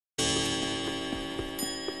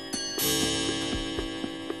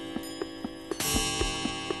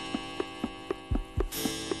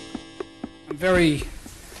very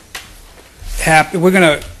happy. We're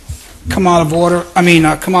going to come out of order.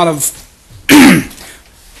 Come out of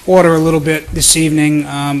order a little bit this evening.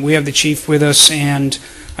 We have the chief with us, and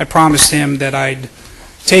I promised him that I'd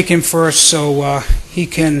take him first so he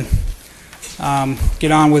can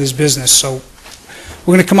get on with his business. So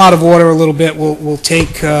we're going to come out of order a little bit. We'll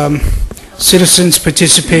take citizens'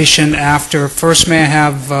 participation after. First, may I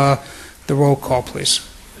have the roll call, please?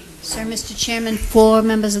 Sir, Mr. Chairman, 4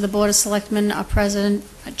 members of the Board of Selectmen are present.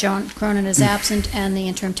 John Cronin is absent, and the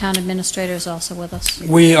interim town administrator is also with us.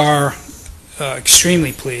 We are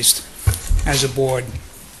extremely pleased as a board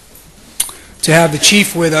to have the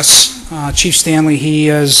chief with us, Chief Stanley. He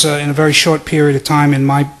has, in a very short period of time, in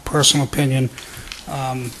my personal opinion,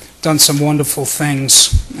 done some wonderful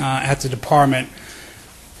things at the department.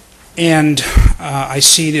 And I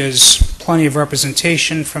see there's plenty of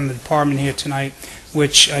representation from the department here tonight,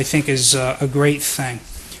 which I think is a great thing.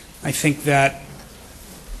 I think that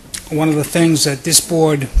one of the things that this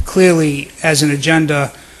board clearly, as an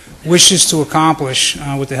agenda, wishes to accomplish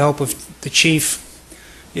with the help of the chief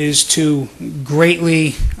is to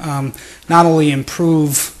greatly not only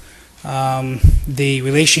improve the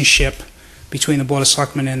relationship between the Board of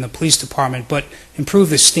Selectmen and the police department, but improve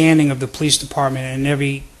the standing of the police department in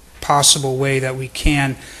every possible way that we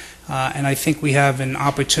can. And I think we have an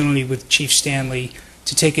opportunity with Chief Stanley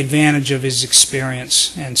to take advantage of his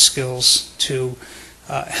experience and skills to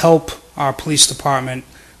help our police department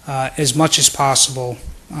as much as possible.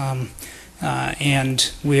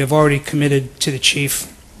 And we have already committed to the chief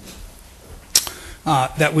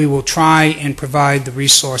that we will try and provide the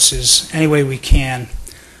resources any way we can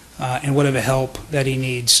and whatever help that he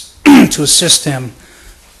needs to assist him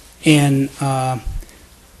in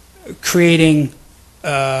creating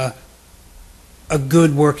a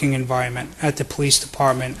good working environment at the police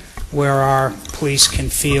department where our police can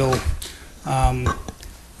feel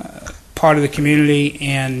part of the community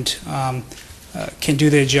and can do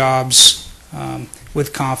their jobs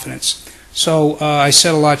with confidence. So I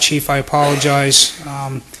said a lot, Chief. I apologize,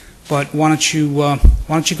 but why don't you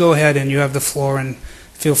go ahead, and you have the floor, and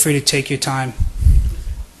feel free to take your time.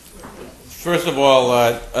 First of all,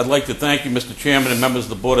 I'd like to thank you, Mr. Chairman, and members of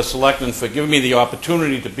the Board of Selectmen, for giving me the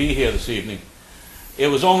opportunity to be here this evening. It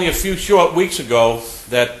was only a few short weeks ago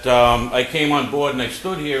that I came on board and I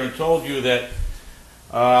stood here and told you that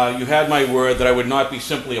you had my word that I would not be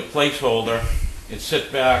simply a placeholder and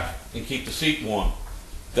sit back and keep the seat warm,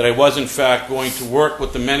 that I was in fact going to work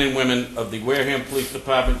with the men and women of the Wareham Police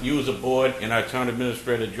Department, you as a board, and our town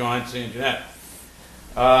administrator, John St. Jeanette.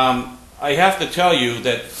 I have to tell you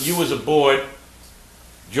that you as a board,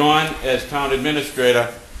 John as town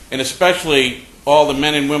administrator, and especially all the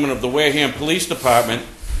men and women of the Wareham Police Department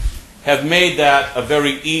have made that a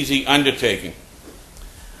very easy undertaking.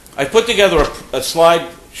 I put together a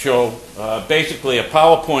slideshow, basically a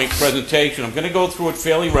PowerPoint presentation. I'm going to go through it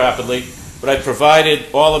fairly rapidly, but I provided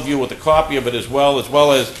all of you with a copy of it as well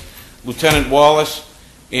as Lieutenant Wallace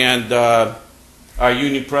and our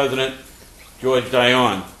union president, George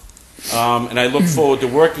Dion. And I look forward to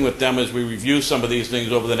working with them as we review some of these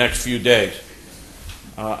things over the next few days.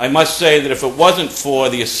 I must say that if it wasn't for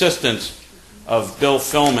the assistance of Bill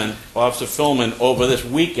Philman, Officer Philman, over this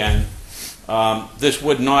weekend, this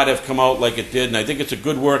would not have come out like it did, and I think it's a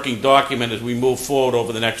good working document as we move forward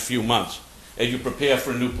over the next few months, as you prepare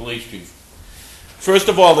for a new police chief. First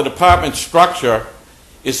of all, the department structure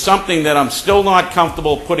is something that I'm still not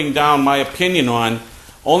comfortable putting down my opinion on,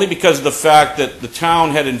 only because of the fact that the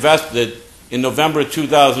town had invested in November of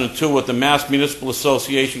 2002 with the Mass Municipal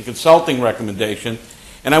Association consulting recommendation,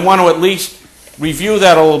 and I want to at least review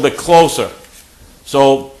that a little bit closer.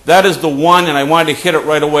 So that is the one, and I wanted to hit it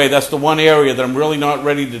right away. That's the one area that I'm really not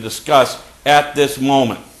ready to discuss at this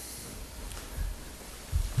moment.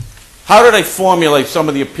 How did I formulate some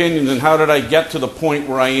of the opinions, and how did I get to the point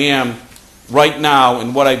where I am right now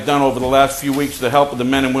and what I've done over the last few weeks with the help of the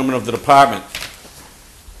men and women of the department?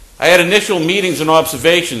 I had initial meetings and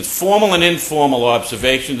observations, formal and informal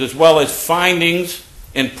observations, as well as findings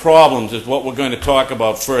and problems is what we're going to talk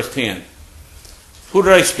about firsthand. Who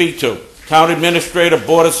did I speak to? Town Administrator,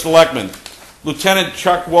 Board of Selectmen, Lieutenant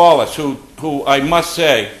Chuck Wallace, who I must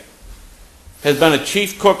say has been a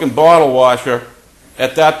chief cook and bottle washer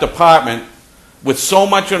at that department with so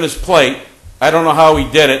much on his plate. I don't know how he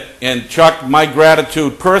did it, and Chuck, my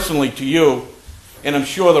gratitude personally to you, and I'm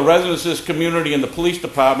sure the residents of this community and the police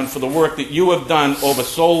department for the work that you have done over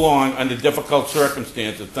so long under difficult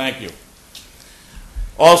circumstances. Thank you.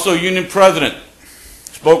 Also, Union President,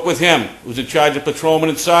 spoke with him, who's in charge of Patrolman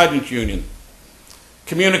and Sergeants Union.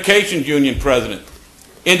 Communications Union President,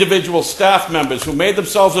 individual staff members who made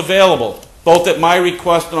themselves available both at my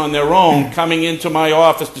request and on their own, coming into my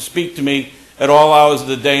office to speak to me at all hours of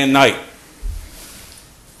the day and night.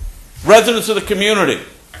 Residents of the community,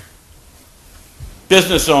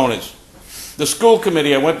 business owners, the school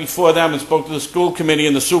committee, I went before them and spoke to the school committee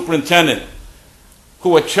and the superintendent,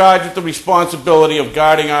 who are charged with the responsibility of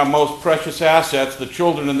guarding our most precious assets, the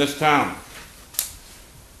children in this town.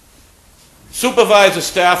 Supervisor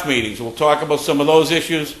staff meetings, we'll talk about some of those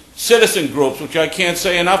issues. Citizen groups, which I can't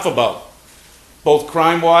say enough about. Both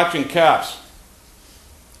Crime Watch and CAPS.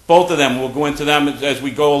 Both of them, we'll go into them as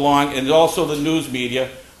we go along, and also the news media,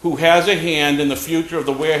 who has a hand in the future of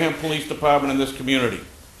the Wareham Police Department in this community.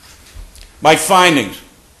 My findings: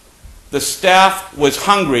 the staff was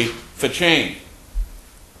hungry for change.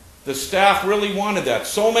 The staff really wanted that.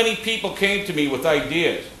 So many people came to me with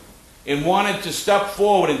ideas and wanted to step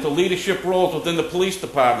forward into leadership roles within the police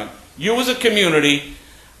department. You as a community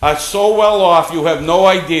are so well off, you have no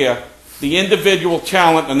idea the individual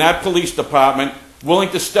talent in that police department willing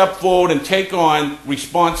to step forward and take on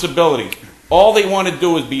responsibility. All they want to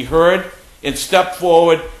do is be heard and step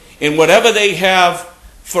forward in whatever they have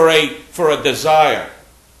for a desire.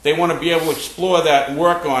 They want to be able to explore that and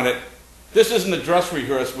work on it. This isn't a dress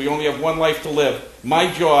rehearsal. We only have one life to live.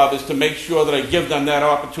 My job is to make sure that I give them that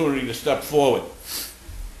opportunity to step forward.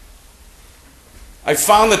 I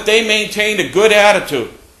found that they maintained a good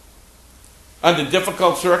attitude under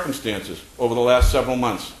difficult circumstances over the last several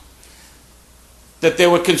months. That they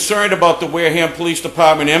were concerned about the Wareham Police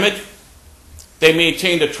Department image. They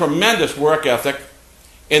maintained a tremendous work ethic,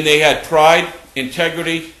 and they had pride,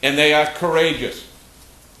 integrity, and they are courageous.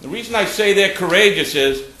 The reason I say they're courageous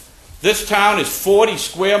is this town is 40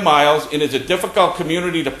 square miles and is a difficult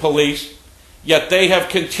community to police, yet they have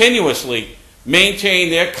continuously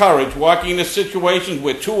maintained their courage, walking into situations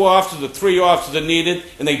where 2 officers or 3 officers are needed,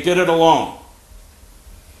 and they did it alone.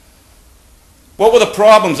 What were the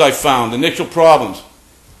problems I found, initial problems?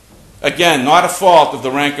 Again, not a fault of the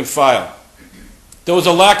rank and file. There was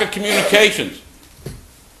a lack of communications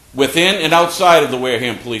within and outside of the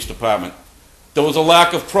Wareham Police Department. There was a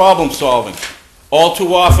lack of problem solving. All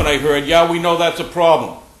too often I heard, yeah, we know that's a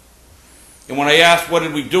problem. And when I asked what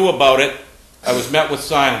did we do about it, I was met with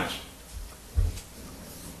silence.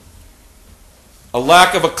 A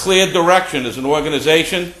lack of a clear direction as an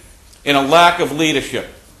organization and a lack of leadership.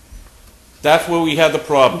 That's where we had the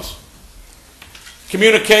problems.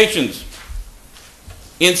 Communications,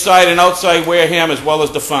 inside and outside Wareham, as well as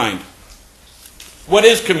defined. What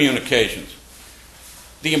is communications?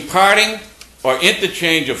 The imparting or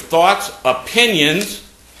interchange of thoughts, opinions.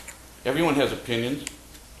 Everyone has opinions.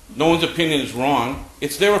 No one's opinion is wrong.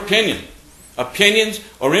 It's their opinion. Opinions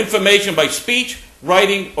or information by speech,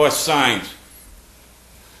 writing, or signs.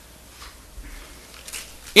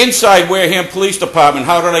 Inside Wareham Police Department,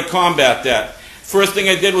 how did I combat that? First thing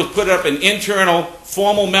I did was put up an internal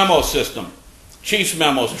formal memo system. Chief's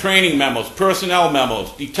memos, training memos, personnel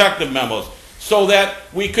memos, detective memos, so that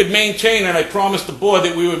we could maintain, and I promised the board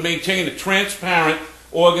that we would maintain a transparent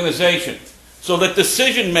organization, so that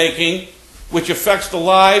decision-making, which affects the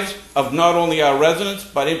lives of not only our residents,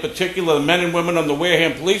 but in particular the men and women on the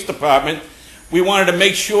Wareham Police Department, we wanted to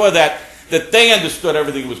make sure that they understood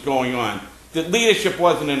everything that was going on, that leadership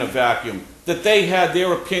wasn't in a vacuum, that they had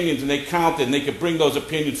their opinions and they counted and they could bring those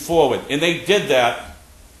opinions forward. And they did that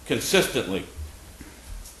consistently.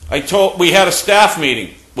 We had a staff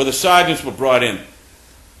meeting where the sergeants were brought in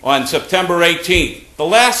on September 18th. The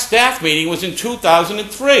last staff meeting was in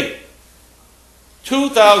 2003.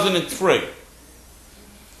 2003.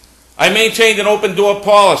 I maintained an open door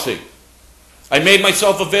policy. I made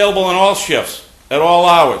myself available on all shifts, at all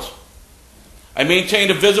hours. I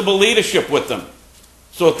maintained a visible leadership with them,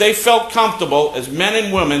 so that they felt comfortable as men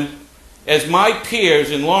and women, as my peers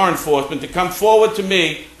in law enforcement, to come forward to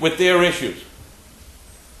me with their issues.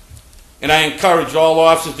 And I encouraged all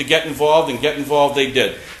officers to get involved, and get involved they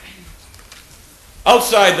did.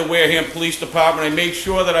 Outside the Wareham Police Department, I made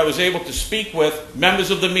sure that I was able to speak with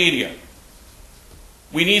members of the media.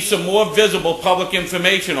 We need some more visible public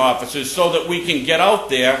information officers so that we can get out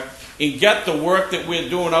there and get the work that we're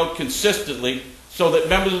doing out consistently, so that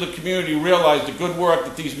members of the community realize the good work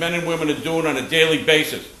that these men and women are doing on a daily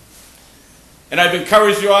basis. And I've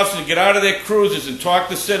encouraged the officers to get out of their cruisers and talk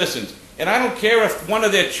to citizens. And I don't care if one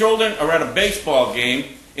of their children are at a baseball game,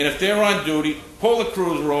 and if they're on duty, pull the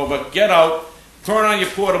cruiser over, get out, turn on your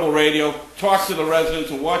portable radio, talk to the residents,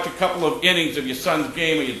 and watch a couple of innings of your son's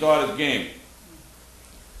game or your daughter's game.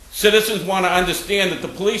 Citizens want to understand that the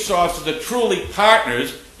police officers are truly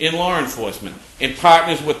partners in law enforcement, and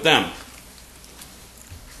partners with them.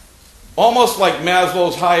 Almost like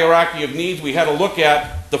Maslow's hierarchy of needs, we had to look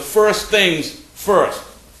at the first things first.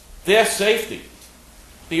 Their safety.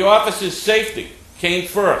 The officers' safety came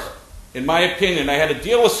first. In my opinion, I had to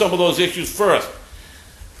deal with some of those issues first.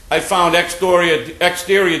 I found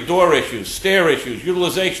exterior door issues, stair issues,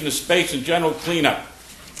 utilization of space and general cleanup.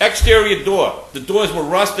 Exterior door. The doors were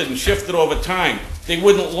rusted and shifted over time. They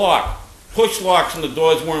wouldn't lock. Push locks on the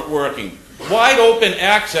doors weren't working. Wide open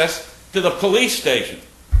access to the police station.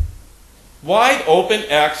 Wide open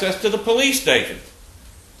access to the police station.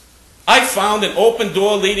 I found an open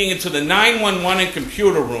door leading into the 911 and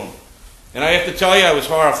computer room. And I have to tell you, I was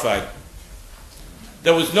horrified.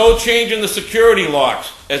 There was no change in the security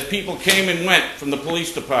locks as people came and went from the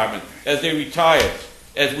police department, as they retired,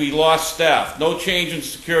 as we lost staff. No change in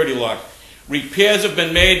security locks. Repairs have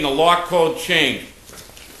been made and the lock code changed.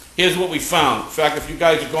 Here's what we found. In fact, if you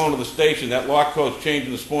guys are going to the station, that lock code's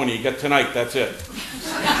changing this morning. You get tonight, that's it.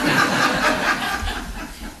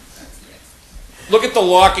 Look at the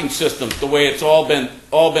locking systems, the way it's all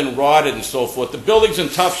been rotted and so forth. The building's in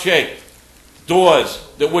tough shape. Doors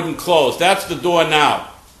that wouldn't close. That's the door now.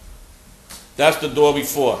 That's the door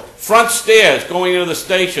before. Front stairs going into the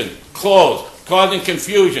station, closed, causing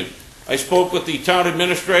confusion. I spoke with the town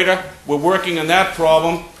administrator. We're working on that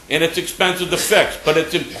problem, and it's expensive to fix, but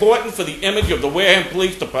it's important for the image of the Wareham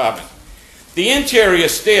Police Department. The interior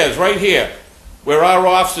stairs right here, where our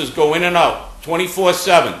officers go in and out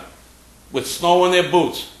 24/7, with snow on their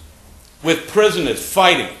boots, with prisoners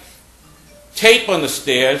fighting, tape on the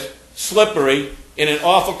stairs, slippery, in an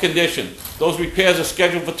awful condition. Those repairs are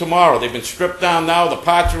scheduled for tomorrow. They've been stripped down now. The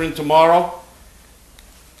parts are in tomorrow.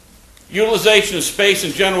 Utilization of space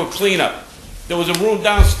and general cleanup. There was a room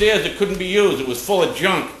downstairs that couldn't be used. It was full of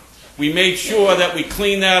junk. We made sure that we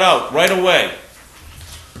cleaned that out right away.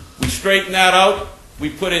 We straightened that out. We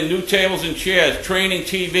put in new tables and chairs, training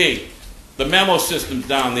TV, the memo systems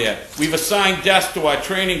down there. We've assigned desks to our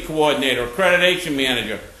training coordinator, accreditation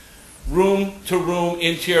manager. Room-to-room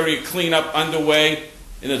interior cleanup underway,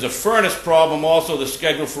 and there's a furnace problem also that's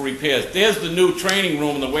scheduled for repairs. There's the new training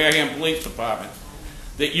room in the Wareham Police Department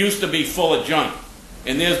that used to be full of junk,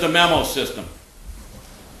 and there's the memo system,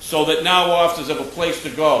 so that now officers have a place to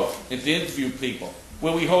go and to interview people,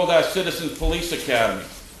 where we hold our Citizens Police Academy.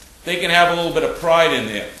 They can have a little bit of pride in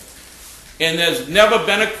there. And there's never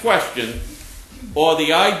been a question or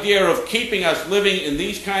the idea of keeping us living in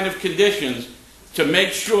these kind of conditions to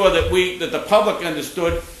make sure that the public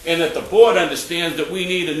understood and that the board understands that we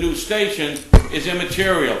need a new station is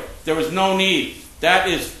immaterial. There is no need. That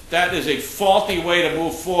is a faulty way to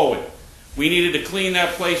move forward. We needed to clean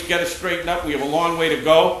that place, get it straightened up. We have a long way to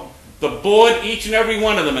go. The board, each and every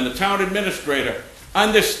one of them, and the town administrator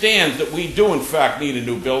understands that we do, in fact, need a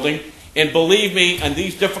new building. And believe me, in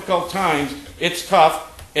these difficult times, it's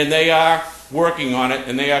tough, and they are working on it,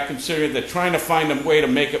 and they are considering, they're trying to find a way to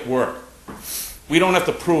make it work. We don't have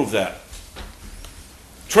to prove that.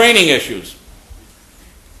 Training issues.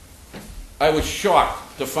 I was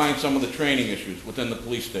shocked to find some of the training issues within the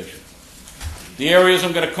police station. The areas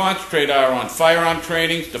I'm going to concentrate are on firearm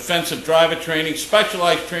trainings, defensive driver training,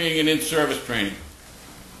 specialized training, and in-service training.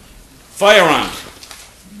 Firearms.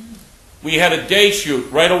 We had a day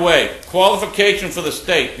shoot right away. Qualification for the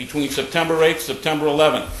state between September 8th and September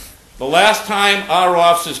 11th. The last time our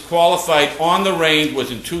officers qualified on the range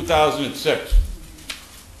was in 2006.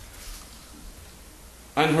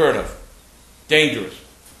 Unheard of. Dangerous.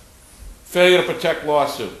 Failure to protect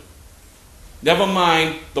lawsuit. Never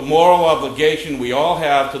mind the moral obligation we all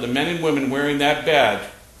have to the men and women wearing that badge.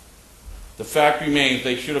 The fact remains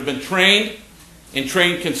they should have been trained and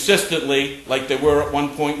trained consistently like they were at one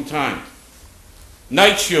point in time.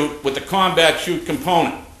 Night shoot with the combat shoot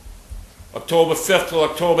component. October 5th till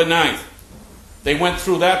October 9th. They went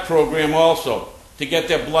through that program also to get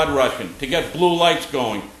their blood rushing, to get blue lights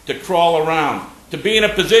going, to crawl around, to be in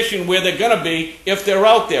a position where they're going to be if they're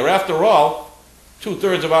out there. After all,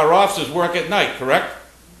 2/3 of our officers work at night, correct?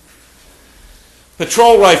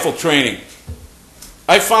 Patrol rifle training.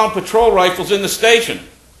 I found patrol rifles in the station.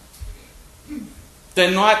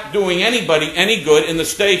 They're not doing anybody any good in the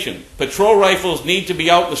station. Patrol rifles need to be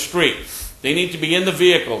out in the street. They need to be in the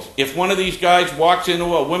vehicles. If one of these guys walks into,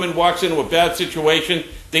 a woman walks into a bad situation,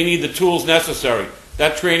 they need the tools necessary.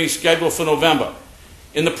 That training is scheduled for November.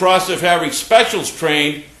 In the process of having specials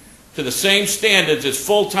trained to the same standards as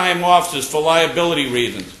full-time officers for liability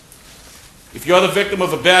reasons. If you're the victim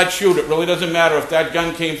of a bad shoot, it really doesn't matter if that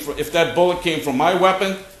gun came from, if that bullet came from my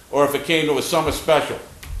weapon or if it came to a summer special.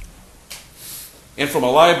 And from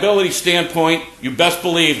a liability standpoint, you best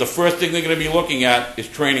believe the first thing they're going to be looking at is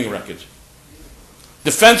training records.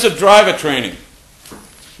 Defensive driver training.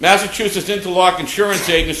 Massachusetts Interlock Insurance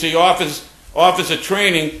Agency offers offers a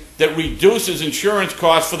training that reduces insurance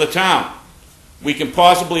costs for the town. We can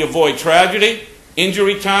possibly avoid tragedy,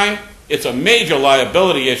 injury time. It's a major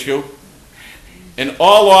liability issue. And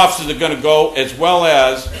all officers are going to go, as well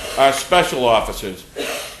as our special officers.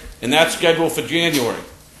 And that's scheduled for January.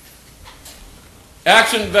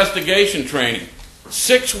 Accident investigation training.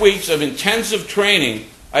 6 weeks of intensive training.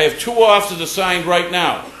 I have 2 officers assigned right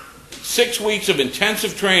now. 6 weeks of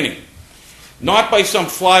intensive training. Not by some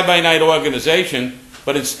fly-by-night organization,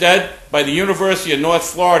 but instead by the University of North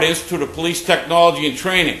Florida Institute of Police Technology and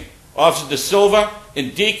Training. Officers De Silva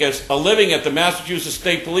and Deacus are living at the Massachusetts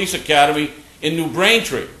State Police Academy in New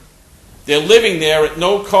Braintree. They're living there at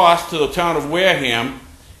no cost to the town of Wareham.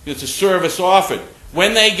 It's a service offered.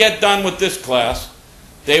 When they get done with this class,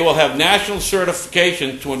 they will have national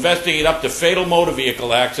certification to investigate up to fatal motor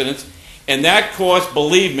vehicle accidents. And that course,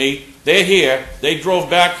 believe me, they're here. They drove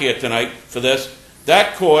back here tonight for this.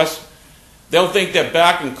 That course, they'll think they're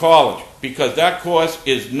back in college, because that course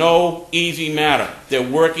is no easy matter. They're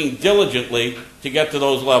working diligently to get to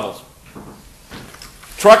those levels.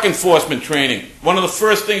 Truck enforcement training. One of the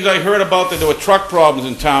first things I heard about that there were truck problems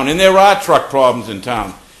in town, and there are truck problems in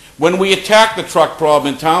town. When we attack the truck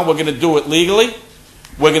problem in town, we're going to do it legally.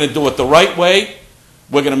 We're going to do it the right way.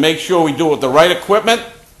 We're going to make sure we do it with the right equipment.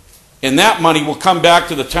 And that money will come back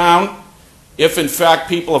to the town if, in fact,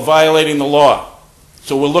 people are violating the law.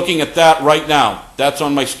 So we're looking at that right now. That's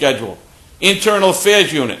on my schedule. Internal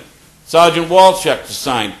Affairs Unit. Sergeant Walczek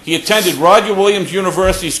assigned. He attended Roger Williams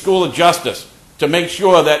University School of Justice to make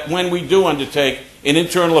sure that when we do undertake an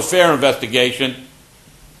internal affair investigation,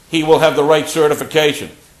 he will have the right certification.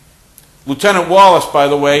 Lieutenant Wallace, by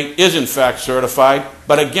the way, is in fact certified,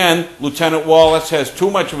 but again, Lieutenant Wallace has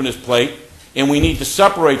too much on his plate, and we need to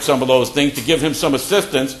separate some of those things to give him some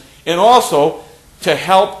assistance, and also to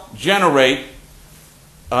help generate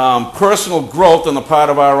personal growth on the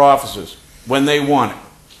part of our officers when they want it.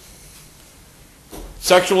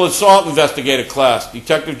 Sexual assault investigator class,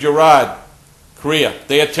 Detective Gerard, Korea.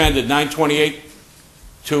 They attended 9/28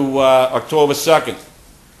 to October 2nd.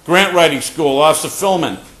 Grant writing school, Officer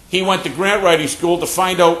Philman. He went to grant writing school to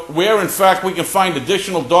find out where, in fact, we can find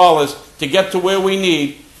additional dollars to get to where we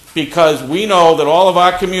need, because we know that all of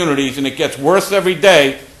our communities, and it gets worse every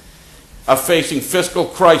day, are facing fiscal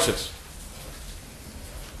crisis.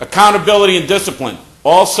 Accountability and discipline.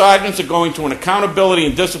 All sergeants are going to an accountability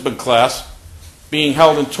and discipline class being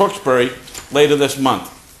held in Tewksbury later this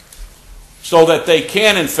month, so that they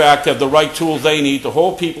can, in fact, have the right tools they need to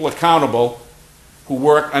hold people accountable who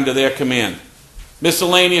work under their command.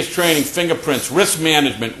 Miscellaneous training, fingerprints, risk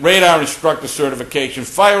management, radar instructor certification,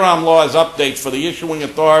 firearm laws updates for the issuing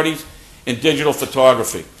authorities, and digital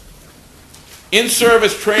photography.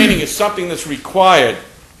 In-service training is something that's required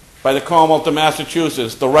by the Commonwealth of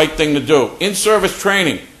Massachusetts, the right thing to do. In-service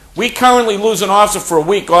training. We currently lose an officer for a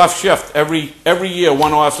week off shift. Every year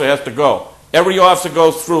one officer has to go. Every officer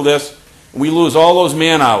goes through this, and we lose all those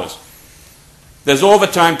man hours. There's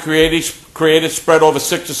overtime created spread over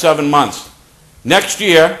 6 to 7 months. Next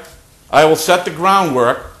year, I will set the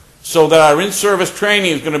groundwork so that our in-service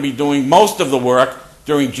training is going to be doing most of the work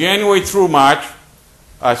during January through March,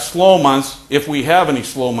 our slow months, if we have any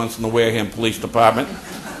slow months in the Wareham Police Department.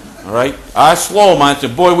 All right? Our slow months,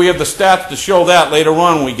 and boy, we have the stats to show that later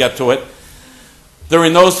on when we get to it.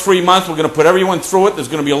 During those 3 months, we're going to put everyone through it. There's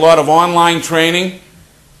going to be a lot of online training,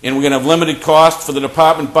 and we're going to have limited costs for the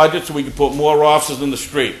department budget so we can put more officers in the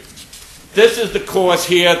street. This is the course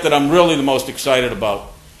here that I'm really the most excited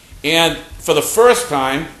about. And for the first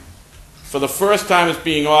time it's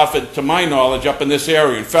being offered, to my knowledge, up in this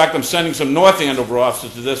area. In fact, I'm sending some North Andover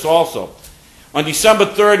officers to this also. On December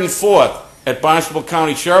 3rd and 4th at Barnstable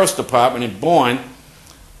County Sheriff's Department in Bourne,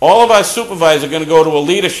 all of our supervisors are going to go to a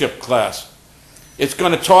leadership class. It's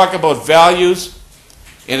going to talk about values,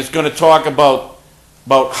 and it's going to talk about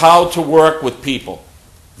how to work with people.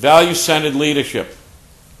 Value-centered leadership.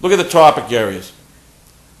 Look at the topic areas.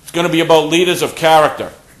 It's going to be about leaders of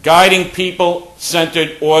character, guiding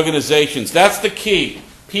people-centered organizations. That's the key.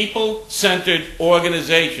 People-centered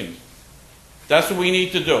organizations. That's what we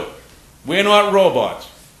need to do. We're not robots.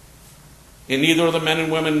 And neither are the men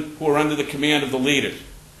and women who are under the command of the leaders.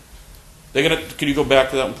 Can you go back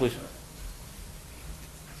to that one, please?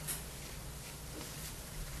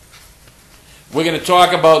 We're going to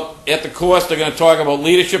talk about, at the course, they're going to talk about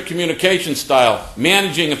leadership communication style,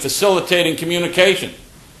 managing and facilitating communication,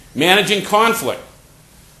 managing conflict,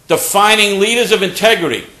 defining leaders of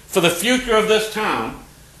integrity. For the future of this town,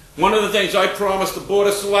 one of the things I promised the Board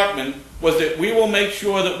of Selectmen was that we will make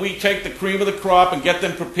sure that we take the cream of the crop and get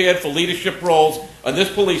them prepared for leadership roles in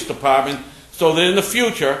this police department, so that in the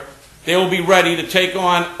future, they will be ready to take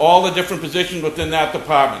on all the different positions within that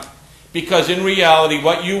department. Because in reality,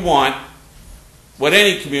 what you want, what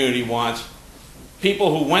any community wants,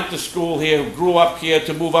 people who went to school here, who grew up here,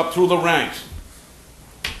 to move up through the ranks.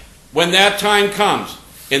 When that time comes,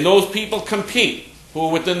 and those people compete, who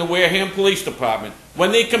are within the Wareham Police Department,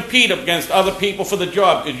 when they compete against other people for the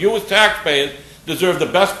job, because you as taxpayers deserve the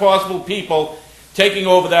best possible people taking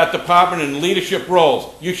over that department in leadership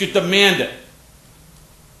roles, you should demand it.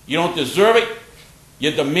 You don't deserve it,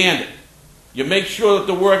 you demand it. You make sure that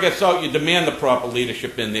the word gets out, you demand the proper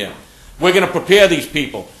leadership in there. We're going to prepare these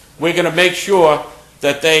people. We're going to make sure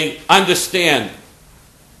that they understand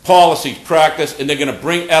policies, practice, and they're going to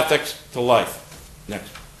bring ethics to life.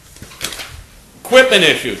 Next. Equipment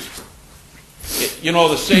issues. You know,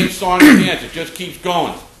 the same song and dance, it just keeps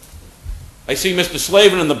going. I see Mr.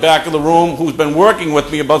 Slavin in the back of the room who's been working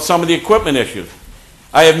with me about some of the equipment issues.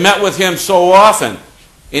 I have met with him so often,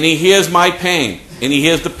 and he hears my pain, and he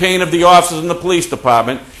hears the pain of the officers in the police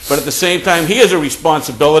department, but at the same time, he has a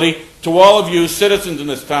responsibility to all of you citizens in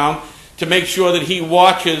this town to make sure that he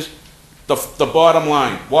watches the bottom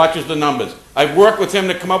line, watches the numbers. I've worked with him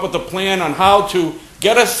to come up with a plan on how to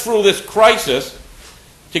get us through this crisis,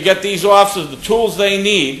 to get these officers the tools they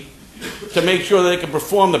need to make sure that they can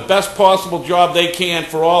perform the best possible job they can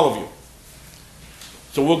for all of you.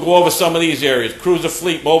 So we'll go over some of these areas. Cruiser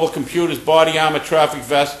fleet, mobile computers, body armor, traffic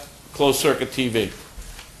vest, closed circuit TV.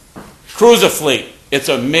 Cruiser fleet, it's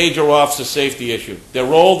a major officer safety issue. They're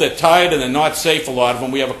old, they're tired, and they're not safe, a lot of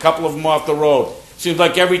them. We have a couple of them off the road. Seems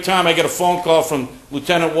like every time I get a phone call from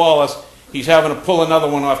Lieutenant Wallace, he's having to pull another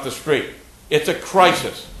one off the street. It's a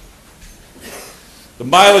crisis. The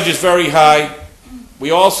mileage is very high.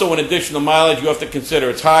 We also, in addition to mileage, you have to consider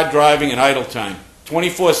it's hard driving and idle time.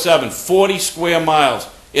 24/7, 40 square miles.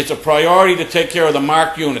 It's a priority to take care of the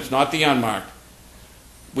marked units, not the unmarked.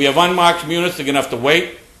 We have unmarked units that are going to have to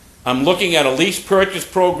wait. I'm looking at a lease purchase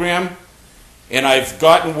program, and I've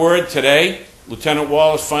gotten word today, Lieutenant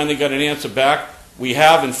Wallace finally got an answer back. We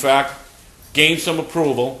have, in fact, gained some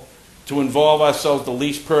approval to involve ourselves in the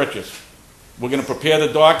lease purchase. We're going to prepare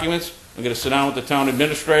the documents. I'm going to sit down with the town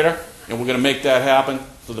administrator, and we're going to make that happen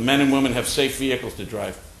so the men and women have safe vehicles to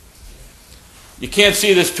drive. You can't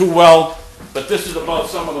see this too well, but this is about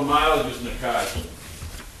some of the mileages in the cars.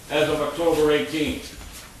 As of October 18th,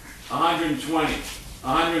 120,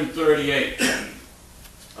 138,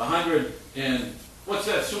 100 and, what's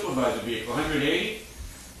that supervisor vehicle, 180?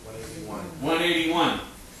 181. 181.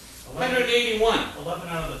 181. 11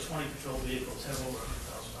 out of the 20 patrol vehicles have over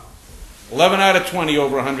 100,000 miles. 11 out of 20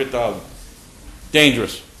 over 100,000.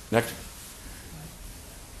 Dangerous. Next.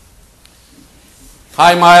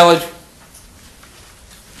 High mileage,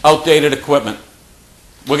 outdated equipment.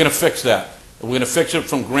 We're going to fix that. We're going to fix it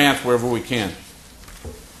from grants wherever we can.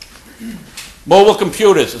 Mobile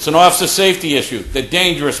computers, it's an officer safety issue. They're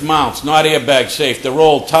dangerous mounts, not airbag safe. They're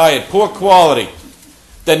old, tired, poor quality.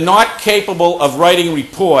 They're not capable of writing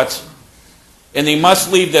reports, and they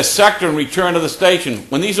must leave their sector and return to the station.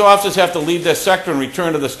 When these officers have to leave their sector and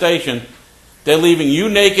return to the station, they're leaving you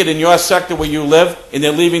naked in your sector where you live, and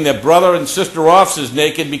they're leaving their brother and sister officers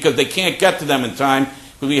naked because they can't get to them in time.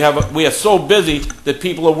 Because we are so busy that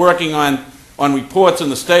people are working on reports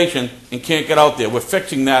in the station and can't get out there. We're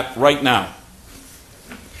fixing that right now.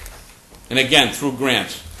 And again, through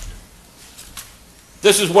grants.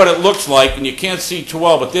 This is what it looks like, and you can't see too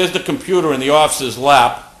well, but there's the computer in the officer's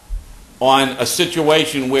lap on a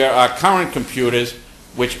situation where our current computers,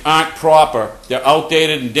 which aren't proper, they're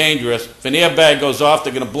outdated and dangerous. If an airbag goes off,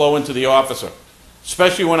 they're going to blow into the officer.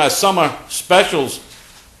 Especially when our summer specials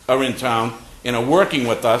are in town and are working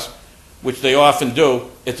with us, which they often do,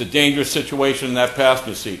 it's a dangerous situation in that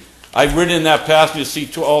passenger seat. I've ridden in that passenger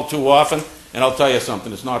seat all too often, and I'll tell you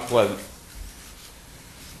something, it's not pleasant.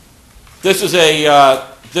 This is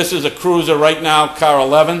a cruiser right now, car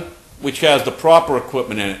 11, which has the proper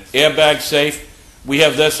equipment in it. Airbag safe. We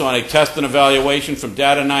have this on a test and evaluation from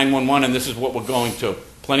Data 911, and this is what we're going to.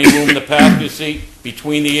 Plenty of room in the passenger seat,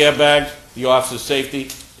 between the airbags. The officer's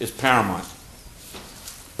safety is paramount.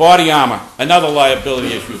 Body armor, another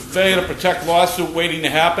liability issue. Failure to protect lawsuit waiting to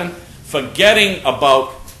happen. Forgetting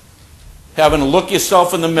about having to look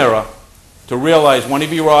yourself in the mirror to realize one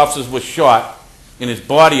of your officers was shot and his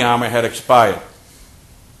body armor had expired.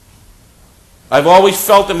 I've always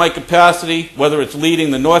felt in my capacity, whether it's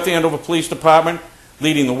leading the North Andover Police Department,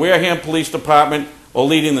 leading the Wareham Police Department, or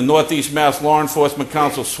leading the Northeast Mass Law Enforcement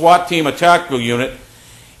Council SWAT team or tactical unit,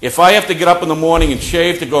 if I have to get up in the morning and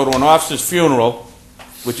shave to go to an officer's funeral,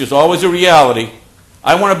 which is always a reality,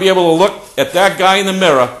 I want to be able to look at that guy in the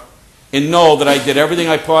mirror and know that I did everything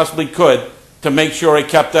I possibly could to make sure I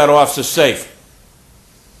kept that officer safe.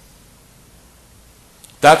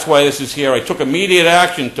 That's why this is here. I took immediate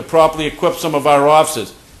action to properly equip some of our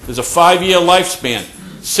officers. There's a 5-year lifespan.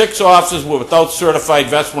 6 officers were without certified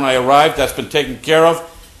vests when I arrived. That's been taken care of.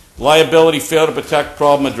 Liability, fail to protect,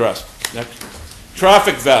 problem addressed. Next.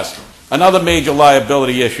 Traffic vest, another major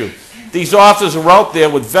liability issue. These officers are out there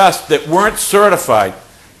with vests that weren't certified.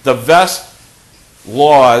 The vest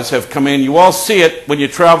laws have come in. You all see it when you're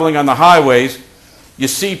traveling on the highways. You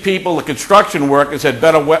see people, the construction workers, had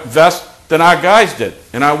better vests than our guys did,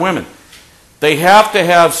 and our women. They have to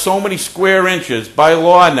have so many square inches by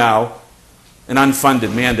law now, an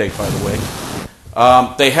unfunded mandate, by the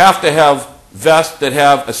way. They have to have vests that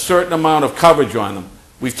have a certain amount of coverage on them.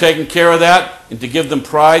 We've taken care of that, and to give them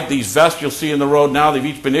pride, these vests you'll see in the road now, they've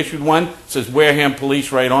each been issued one. It says Wareham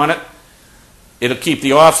Police right on it. It'll keep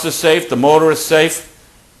the officers safe, the motorists safe.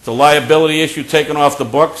 It's a liability issue taken off the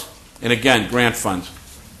books, and again, grant funds.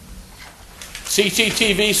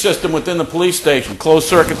 CCTV system within the police station, closed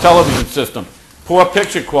circuit television system, poor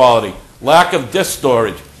picture quality, lack of disk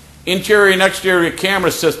storage, interior and exterior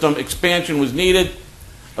camera system expansion was needed.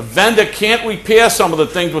 A vendor can't repair some of the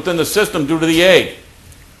things within the system due to the age.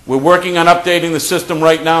 We're working on updating the system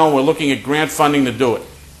right now, and we're looking at grant funding to do it.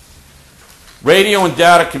 Radio and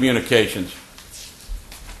data communications.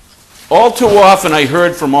 All too often I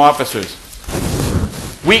heard from officers,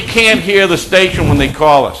 we can't hear the station when they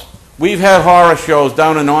call us. We've had horror shows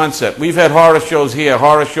down in Onset. We've had horror shows here,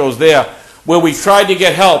 horror shows there, where we tried to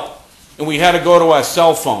get help and we had to go to our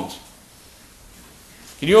cell phones.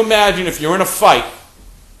 Can you imagine if you're in a fight,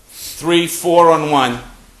 3, 4 on 1,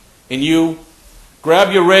 and you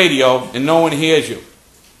grab your radio and no one hears you?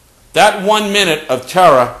 That 1 minute of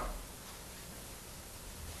terror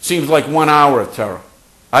seems like 1 hour of terror.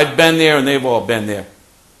 I've been there and they've all been there.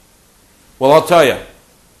 Well, I'll tell you,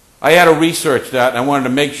 I had to research that, and I wanted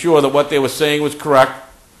to make sure that what they were saying was correct,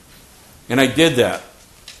 and I did that.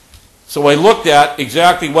 So I looked at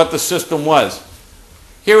exactly what the system was.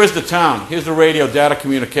 Here is the town. Here's the radio data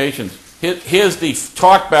communications. Here's the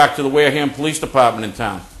talk back to the Wareham Police Department in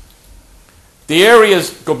town. The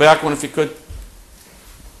areas, go back one if you could.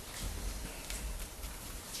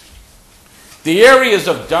 The areas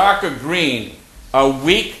of darker green are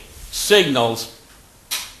weak signals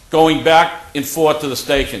going back and forth to the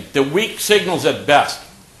station. They're weak signals at best.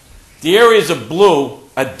 The areas of blue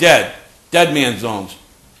are dead man zones,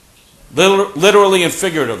 literally and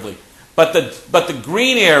figuratively. But the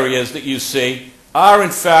green areas that you see are in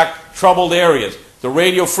fact troubled areas. The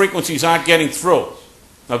radio frequencies aren't getting through.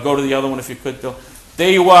 Now go to the other one if you could, Bill.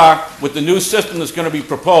 There you are with the new system that's going to be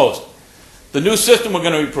proposed. The new system we're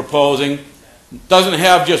going to be proposing doesn't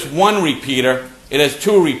have just one repeater, it has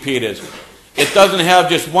 2 repeaters. It doesn't have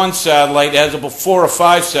just one satellite, it has about 4 or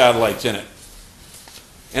 5 satellites in it.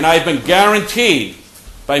 And I've been guaranteed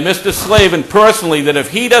by Mr. Slavin personally that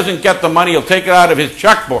if he doesn't get the money, he'll take it out of his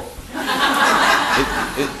checkbook.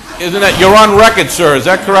 Isn't that, you're on record, sir, is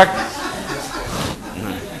that correct?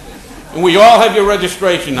 And we all have your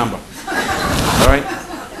registration number. All right?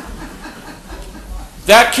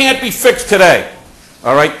 That can't be fixed today.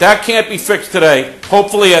 All right? That can't be fixed today.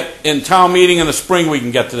 Hopefully in town meeting in the spring we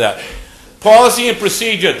can get to that. Policy and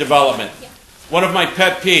procedure development. One of my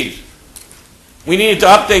pet peeves. We needed to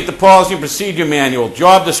update the policy and procedure manual,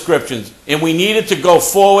 job descriptions, and we needed to go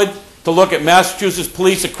forward to look at Massachusetts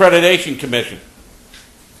Police Accreditation Commission.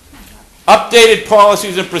 Updated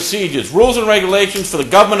policies and procedures, rules and regulations for the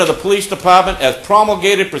government of the police department as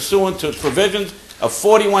promulgated pursuant to provisions of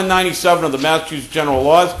 4197 of the Massachusetts General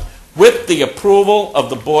Laws with the approval of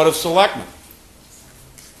the Board of Selectmen.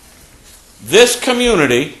 This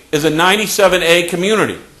community is a 97A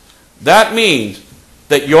community. That means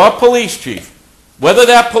that your police chief, whether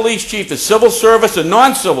that police chief is civil service or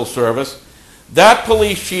non-civil service, that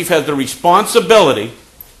police chief has the responsibility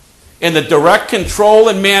and the direct control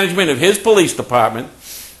and management of his police department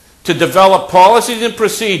to develop policies and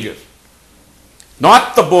procedures.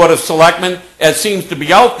 Not the Board of Selectmen, as seems to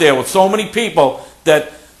be out there with so many people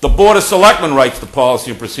that the Board of Selectmen writes the policy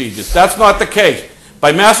and procedures. That's not the case.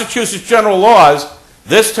 By Massachusetts general laws,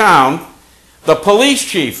 this town, the police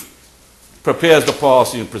chief prepares the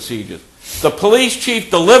policy and procedures. The police chief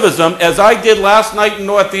delivers them, as I did last night in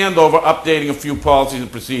North Andover, updating a few policies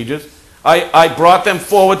and procedures. I brought them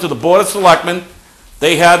forward to the Board of Selectmen.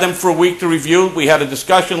 They had them for a week to review. We had a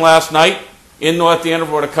discussion last night in North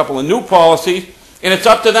Andover with a couple of new policies, and it's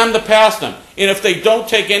up to them to pass them. And if they don't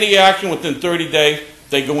take any action within 30 days,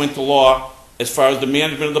 they go into law as far as the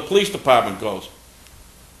management of the police department goes.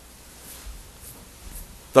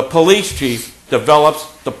 The police chief develops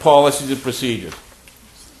the policies and procedures.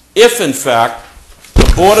 If, in fact,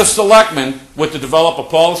 the Board of Selectmen were to develop a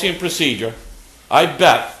policy and procedure, I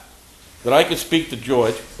bet that I could speak to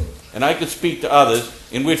George and I could speak to others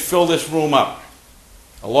and we'd fill this room up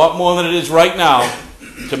a lot more than it is right now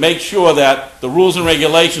to make sure that the rules and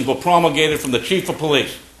regulations were promulgated from the Chief of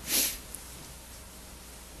Police.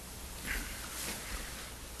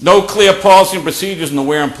 No clear policy and procedures in the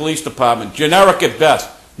Wareham Police Department. Generic at best.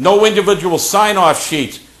 No individual sign-off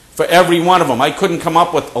sheets for every one of them. I couldn't come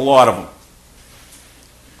up with a lot of them.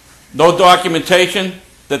 No documentation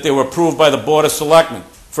that they were approved by the Board of Selectmen.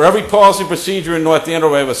 For every policy and procedure in North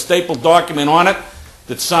Andover, I have a stapled document on it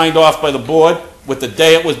that's signed off by the board with the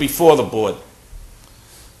day it was before the board.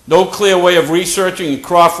 No clear way of researching and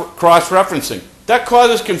cross-referencing. That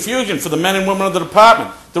causes confusion for the men and women of the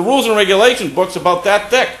department. The rules and regulations book's about that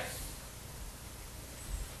thick.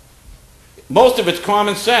 Most of it's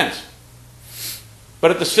common sense.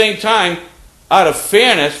 But at the same time, out of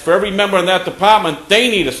fairness, for every member in that department, they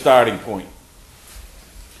need a starting point.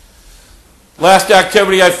 Last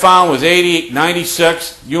activity I found was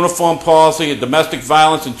 96, uniform policy of domestic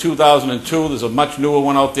violence in 2002. There's a much newer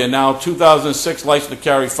one out there now. 2006, license to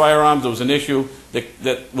carry firearms. There was an issue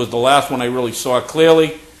that was the last one I really saw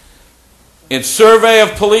clearly. And survey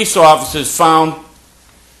of police officers found,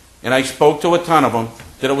 and I spoke to a ton of them,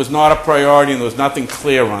 that it was not a priority and there was nothing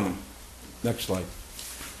clear on them. Next slide.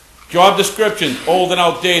 Job descriptions, old and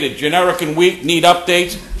outdated, generic and weak, need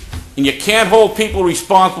updates, and you can't hold people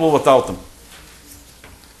responsible without them.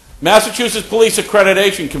 Massachusetts Police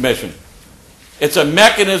Accreditation Commission. It's a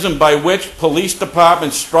mechanism by which police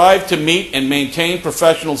departments strive to meet and maintain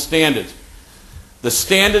professional standards. The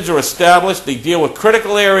standards are established. They deal with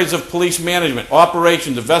critical areas of police management,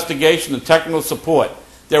 operations, investigation, and technical support.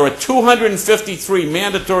 There are 253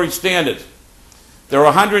 mandatory standards. There are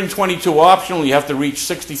 122 optional. You have to reach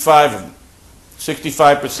 65 of them,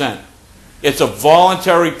 65%. It's a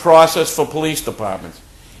voluntary process for police departments.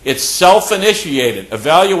 It's self-initiated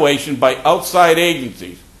evaluation by outside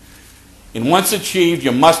agencies. And once achieved,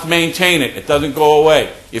 you must maintain it. It doesn't go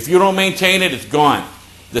away. If you don't maintain it, it's gone.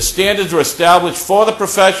 The standards are established for the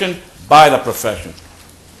profession, by the profession.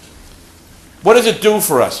 What does it do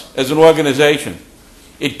for us as an organization?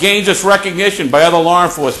 It gains us recognition by other law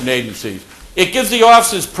enforcement agencies. It gives the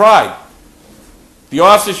officers pride. The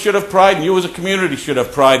officers should have pride, and you as a community should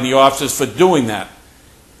have pride in the officers for doing that.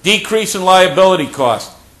 Decrease in liability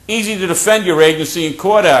costs. Easy to defend your agency in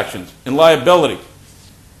court actions and liability.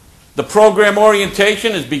 The program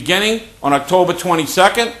orientation is beginning on October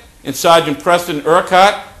 22nd, and Sergeant Preston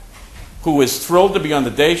Urquhart, who is thrilled to be on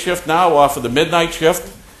the day shift now off of the midnight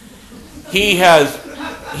shift, he has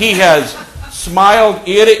smiled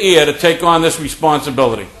ear to ear to take on this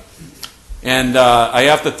responsibility. And I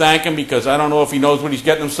have to thank him because I don't know if he knows what he's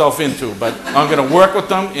getting himself into, but I'm going to work with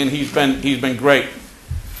him, and he's been great.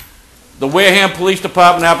 The Wareham Police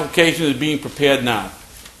Department application is being prepared now.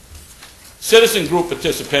 Citizen group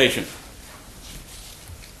participation.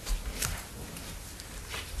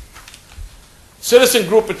 Citizen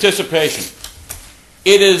group participation.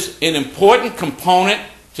 It is an important component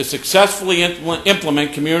to successfully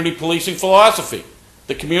implement community policing philosophy.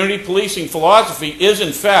 The community policing philosophy is,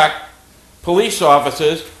 in fact, police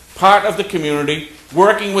officers, part of the community,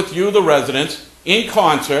 working with you, the residents, in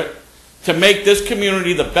concert, to make this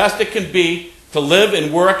community the best it can be to live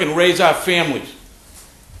and work and raise our families.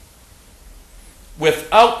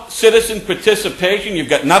 Without citizen participation, you've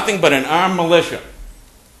got nothing but an armed militia.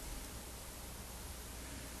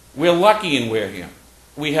 We're lucky in Wareham.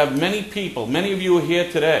 We have many people, many of you are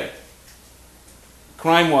here today.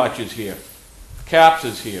 Crime Watch is here. CAPS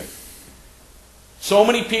is here. So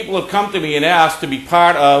many people have come to me and asked to be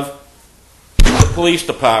part of the police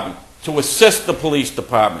department, to assist the police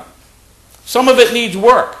department. Some of it needs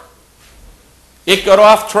work. It got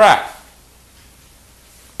off track.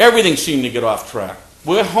 Everything seemed to get off track.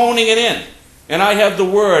 We're honing it in. And I have the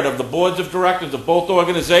word of the boards of directors of both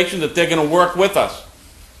organizations that they're going to work with us.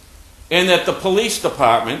 And that the police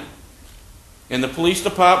department, and the police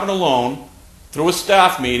department alone, through a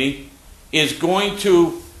staff meeting, is going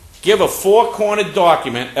to give a four-cornered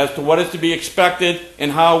document as to what is to be expected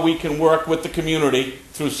and how we can work with the community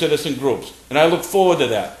through citizen groups. And I look forward to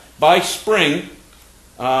that. By spring,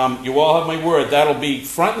 you all have my word, that'll be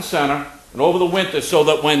front and center and over the winter so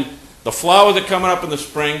that when the flowers are coming up in the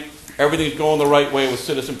spring, everything's going the right way with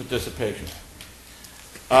citizen participation.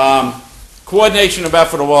 Coordination of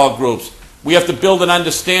effort of all groups. We have to build an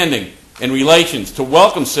understanding and relations to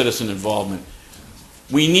welcome citizen involvement.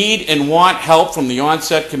 We need and want help from the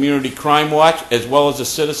onset Community Crime Watch as well as the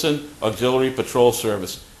Citizen Auxiliary Patrol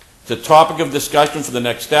Service. It's a topic of discussion for the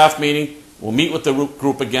next staff meeting, We'll meet with the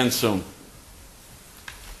group again soon.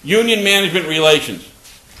 Union management relations.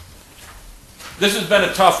 This has been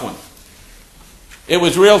a tough one. It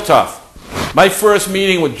was real tough. My first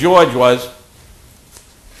meeting with George was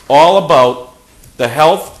all about the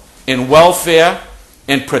health and welfare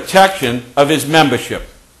and protection of his membership.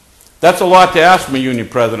 That's a lot to ask from a union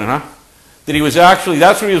president, huh? That he was actually,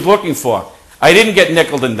 that's what he was looking for. I didn't get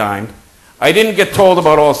nickeled and dimed. I didn't get told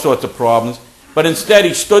about all sorts of problems, but instead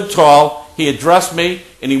he stood tall, he addressed me,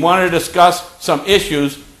 and he wanted to discuss some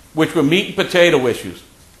issues which were meat and potato issues.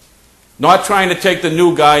 Not trying to take the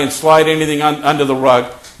new guy and slide anything under the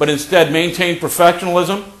rug, but instead maintain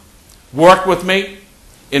professionalism, worked with me,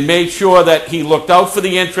 and made sure that he looked out for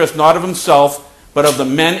the interest not of himself, but of the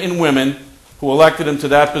men and women who elected him to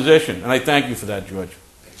that position. And I thank you for that, George.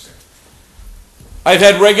 Thanks, sir. I've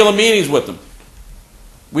had regular meetings with him.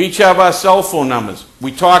 We each have our cell phone numbers.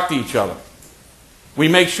 We talk to each other. We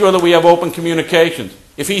make sure that we have open communications.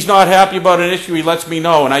 If he's not happy about an issue, he lets me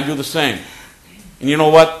know, and I do the same. And you know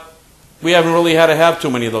what? We haven't really had to have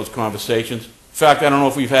too many of those conversations. In fact, I don't know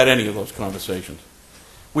if we've had any of those conversations.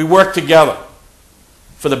 We work together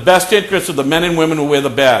for the best interests of the men and women who wear the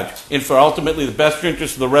badge, and for ultimately the best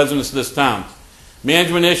interests of the residents of this town.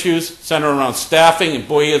 Management issues center around staffing, and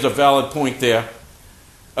boy, he has a valid point there.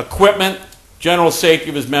 Equipment, general safety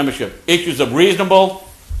of his membership. Issues of reasonable,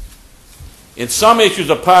 and some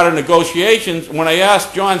issues are part of negotiations. When I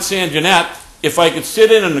asked John Sanjanette if I could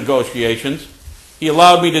sit in on negotiations, he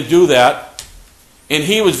allowed me to do that, and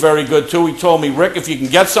he was very good too. He told me, Rick, if you can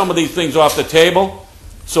get some of these things off the table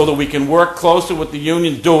so that we can work closer with the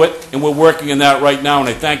union, do it, and we're working in that right now, and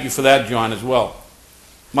I thank you for that, John, as well.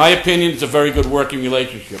 My opinion, it's a very good working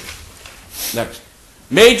relationship. Next.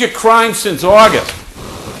 Major crime since August.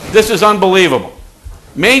 This is unbelievable.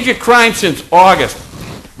 Major crime since August.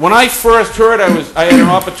 When I first heard I had an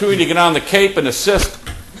opportunity to get on the Cape and assist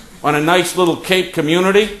on a nice little Cape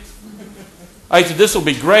community, I said, this will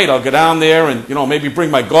be great. I'll go down there and, maybe bring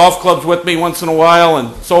my golf clubs with me once in a while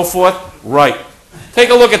and so forth. Right. Take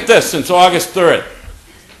a look at this since August 3rd.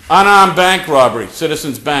 Unarmed bank robbery,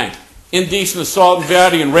 Citizens Bank. Indecent assault and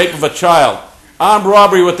battery and rape of a child. Armed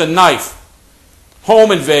robbery with a knife.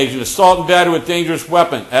 Home invasion, assault and battery with dangerous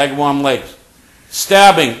weapon, Agawam Lakes.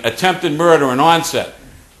 Stabbing, attempted murder and onset.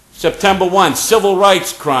 September 1, civil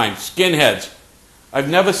rights crime, skinheads. I've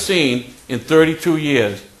never seen in 32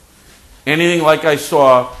 years anything like I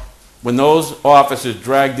saw when those officers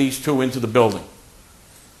dragged these two into the building.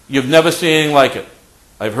 You've never seen anything like it.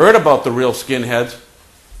 I've heard about the real skinheads.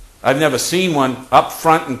 I've never seen one up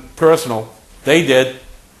front and personal. They did.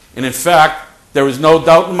 And in fact, there is no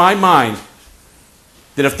doubt in my mind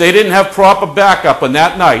that if they didn't have proper backup on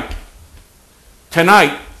that night,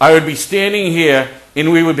 tonight I would be standing here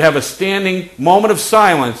and we would have a standing moment of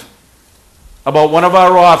silence about one of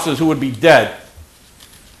our officers who would be dead.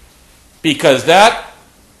 Because that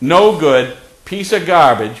no good piece of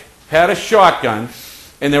garbage had a shotgun,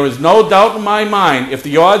 and there was no doubt in my mind, if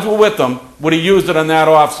the odds were with them, would have used it on that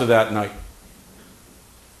officer that night.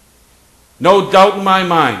 No doubt in my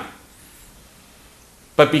mind.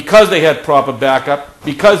 But because they had proper backup,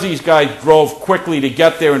 because these guys drove quickly to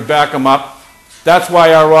get there and back them up, that's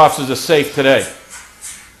why our officers are safe today.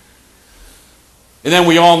 And then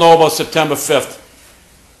we all know about September 5th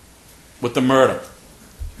with the murder.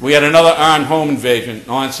 We had another armed home invasion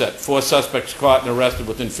onset. 4 suspects caught and arrested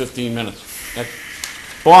within 15 minutes.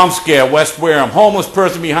 Bomb scare, West Wareham. Homeless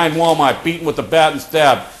person behind Walmart beaten with a bat and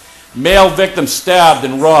stabbed. Male victim stabbed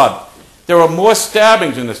and robbed. There are more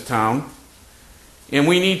stabbings in this town, and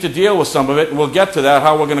we need to deal with some of it, and we'll get to that,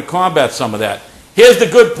 how we're going to combat some of that. Here's the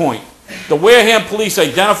good point. The Wareham police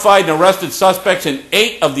identified and arrested suspects in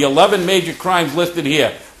 8 of the 11 major crimes listed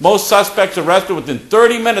here. Most suspects arrested within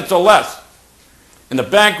 30 minutes or less. And the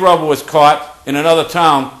bank robber was caught in another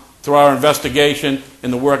town through our investigation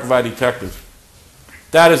and the work of our detectives.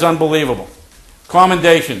 That is unbelievable.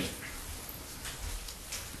 Commendations.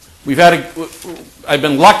 I've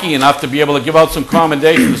been lucky enough to be able to give out some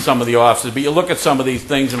commendations to some of the officers, but you look at some of these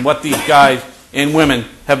things and what these guys and women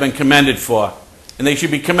have been commended for. And they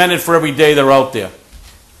should be commended for every day they're out there.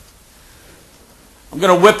 I'm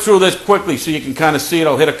going to whip through this quickly so you can kind of see it.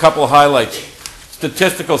 I'll hit a couple of highlights.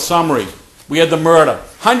 Statistical summary. We had the murder.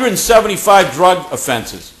 175 drug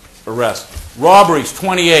offenses, arrests. Robberies,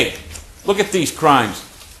 28. Look at these crimes.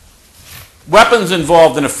 Weapons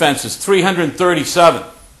involved in offenses, 337.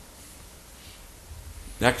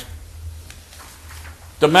 Next.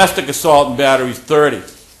 Domestic assault and batteries, 30.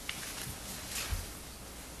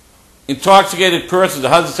 Intoxicated persons,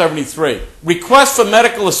 173. Requests for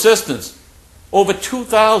medical assistance, over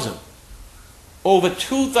 2,000. Over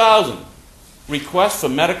 2,000. requests for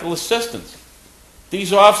medical assistance.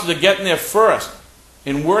 These officers are getting there first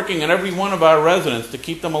and working on every one of our residents to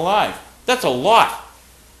keep them alive. That's a lot.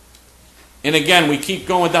 And again, we keep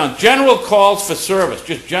going down. General calls for service,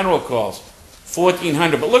 just general calls,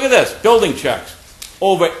 1,400. But look at this, building checks.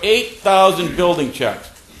 Over 8,000 building checks.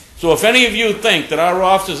 So if any of you think that our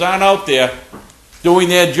officers aren't out there doing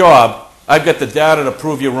their job, I've got the data to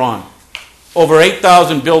prove you wrong. Over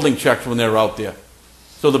 8,000 building checks when they're out there.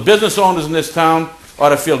 So the business owners in this town ought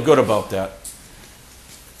to feel good about that.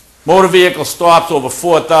 Motor vehicle stops, over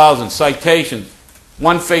 4,000. Citations,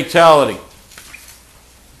 1 fatality.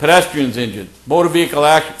 Pedestrians injured. Motor vehicle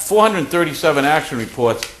action, 437 action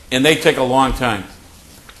reports, and they take a long time.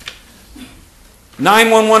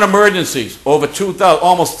 911 emergencies, over 2,000,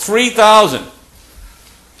 almost 3,000.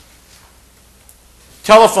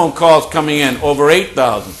 Telephone calls coming in, over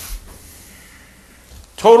 8,000.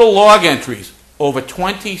 Total log entries, over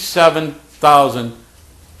 27,000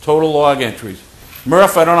 total log entries.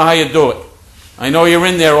 Murph, I don't know how you do it. I know you're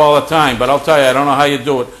in there all the time, but I'll tell you, I don't know how you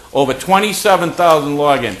do it. Over 27,000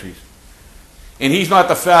 log entries. And he's not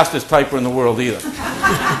the fastest typer in the world either.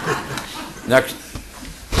 Next.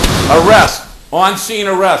 Arrests. On-scene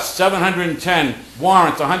arrests, 710.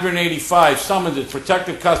 Warrants, 185. Summonses,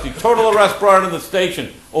 protective custody. Total arrests brought into the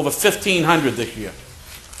station, over 1,500 this year.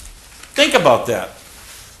 Think about that.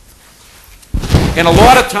 And a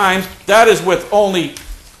lot of times, that is with only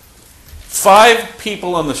 5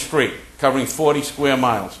 people on the street, covering 40 square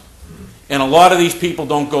miles. And a lot of these people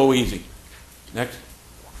don't go easy. Next.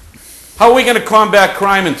 How are we going to combat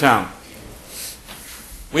crime in town?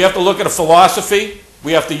 We have to look at a philosophy.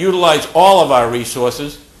 We have to utilize all of our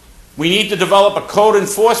resources. We need to develop a code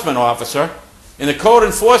enforcement officer. And the code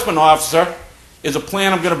enforcement officer is a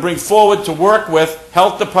plan I'm going to bring forward to work with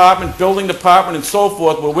health department, building department, and so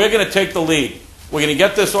forth, where we're going to take the lead. We're going to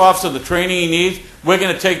get this officer the training he needs. We're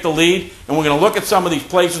going to take the lead, and we're going to look at some of these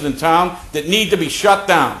places in town that need to be shut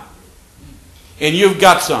down. And you've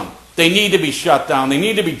got some. They need to be shut down. They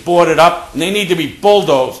need to be boarded up, and they need to be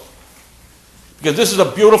bulldozed. Because this is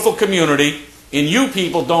a beautiful community, and you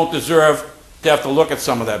people don't deserve to have to look at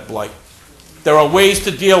some of that blight. There are ways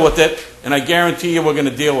to deal with it, and I guarantee you we're going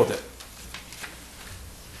to deal with it.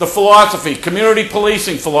 The philosophy, community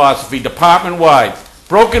policing philosophy, department-wide.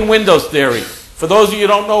 Broken windows theory. For those of you who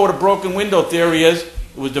don't know what a broken window theory is,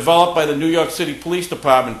 it was developed by the New York City Police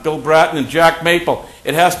Department, Bill Bratton and Jack Maple.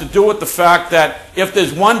 It has to do with the fact that if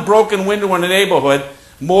there's one broken window in a neighborhood,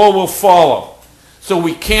 more will follow. So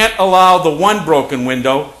we can't allow the one broken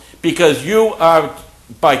window because you are,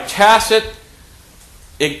 by tacit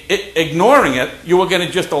ignoring it, you are going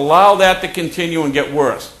to just allow that to continue and get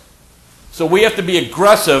worse. So we have to be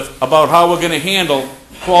aggressive about how we're going to handle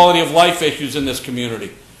quality of life issues in this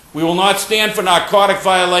community. We will not stand for narcotic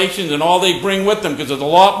violations and all they bring with them, because there's a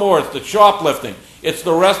lot more. It's the shoplifting. It's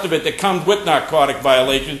the rest of it that comes with narcotic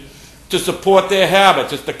violations to support their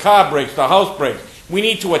habits. It's the car breaks, the house breaks. We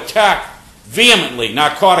need to attack vehemently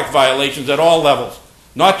narcotic violations at all levels.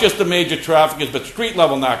 Not just the major traffickers, but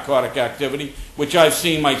street-level narcotic activity, which I've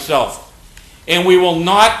seen myself. And we will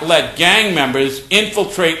not let gang members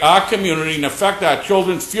infiltrate our community and affect our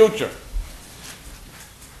children's future.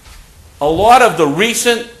 A lot of the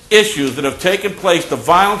recent issues that have taken place, the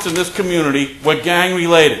violence in this community, were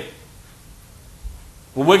gang-related.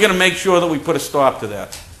 Well, we're going to make sure that we put a stop to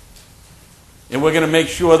that. And we're going to make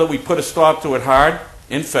sure that we put a stop to it hard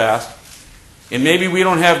and fast. And maybe we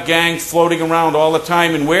don't have gangs floating around all the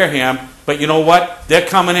time in Wareham, but you know what? They're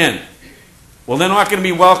coming in. Well, they're not going to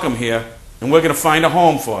be welcome here, and we're going to find a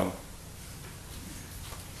home for them.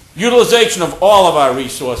 Utilization of all of our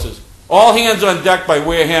resources. All hands on deck by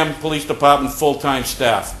Wareham Police Department full-time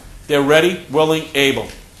staff. They're ready, willing, able.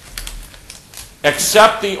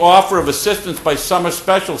 Accept the offer of assistance by summer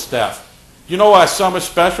special staff. You know our summer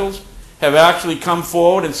specials have actually come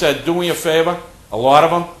forward and said, do me a favor, a lot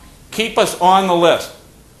of them, keep us on the list.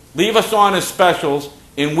 Leave us on as specials,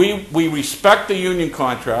 and we respect the union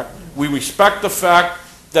contract. We respect the fact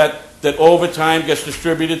that overtime gets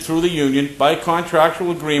distributed through the union by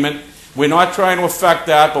contractual agreement. We're not trying to affect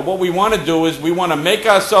that, but what we want to do is we want to make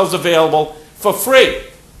ourselves available for free.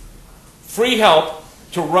 Free help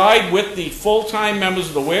to ride with the full-time members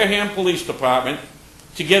of the Wareham Police Department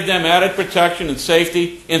to give them added protection and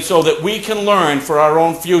safety, and so that we can learn for our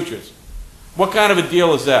own futures. What kind of a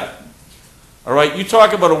deal is that? All right, you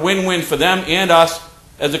talk about a win-win for them and us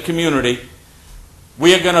as a community.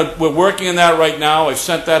 We're working on that right now. I've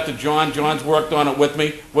sent that to John. John's worked on it with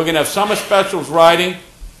me. We're going to have summer specials riding.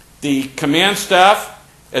 The command staff,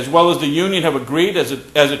 as well as the union, have agreed as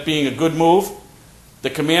it being a good move. The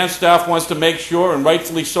command staff wants to make sure, and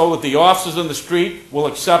rightfully so, that the officers in the street will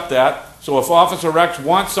accept that. So if Officer X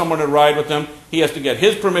wants someone to ride with him, he has to get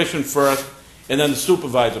his permission first, and then the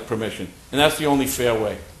supervisor permission. And that's the only fair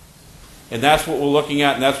way. And that's what we're looking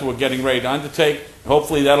at, and that's what we're getting ready to undertake.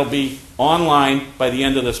 Hopefully that'll be online by the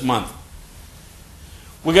end of this month.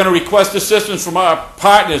 We're going to request assistance from our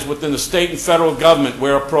partners within the state and federal government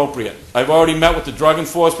where appropriate. I've already met with the Drug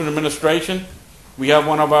Enforcement Administration. We have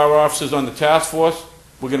one of our officers on the task force.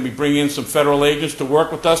 We're going to be bringing in some federal agents to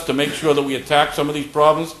work with us to make sure that we attack some of these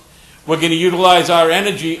problems. We're going to utilize our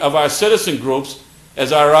energy of our citizen groups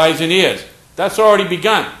as our eyes and ears. That's already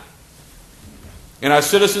begun. And our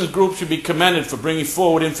citizens group should be commended for bringing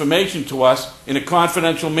forward information to us in a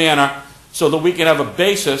confidential manner so that we can have a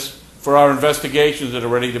basis for our investigations that are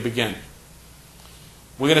ready to begin.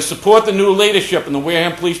 We're going to support the new leadership in the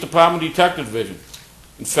Wareham Police Department Detective Division.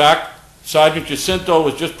 In fact, Sergeant Jacinto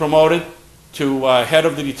was just promoted to head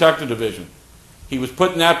of the Detective Division. He was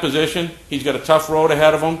put in that position. He's got a tough road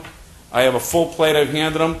ahead of him. I have a full plate I've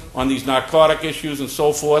handed him on these narcotic issues and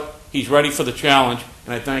so forth. He's ready for the challenge,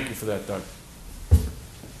 and I thank you for that, Doug.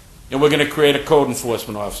 And we're going to create a code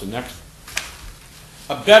enforcement officer. Next.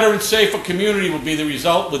 A better and safer community will be the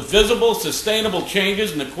result with visible, sustainable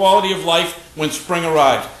changes in the quality of life when spring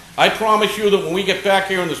arrives. I promise you that when we get back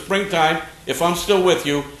here in the springtime, if I'm still with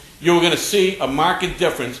you, you're going to see a marked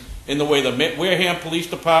difference in the way the Wareham Police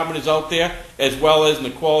Department is out there, as well as in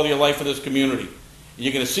the quality of life of this community.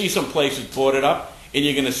 You're going to see some places boarded up, and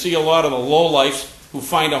you're going to see a lot of the lowlifes who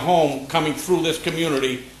find a home coming through this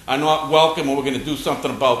community are not welcome, and we're going to do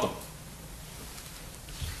something about them.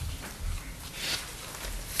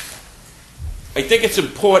 I think it's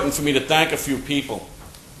important for me to thank a few people.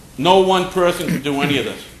 No one person can do any of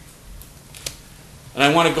this. And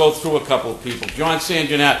I want to go through a couple of people. John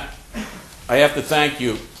Sanguinet, I have to thank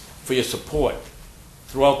you for your support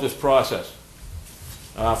throughout this process,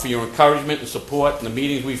 for your encouragement and support in the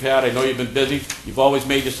meetings we've had. I know you've been busy. You've always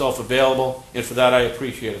made yourself available, and for that I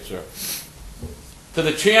appreciate it, sir. To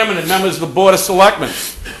the chairman and members of the Board of Selectmen,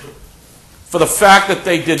 for the fact that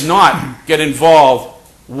they did not get involved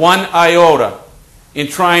one iota in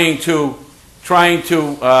trying to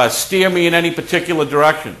steer me in any particular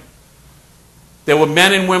direction. There were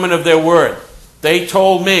men and women of their word. They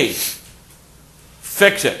told me,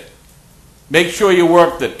 fix it. Make sure you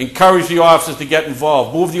worked it. Encourage the officers to get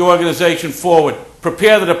involved. Move the organization forward.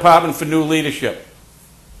 Prepare the department for new leadership.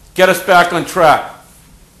 Get us back on track.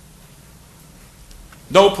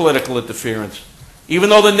 No political interference. Even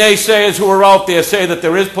though the naysayers who are out there say that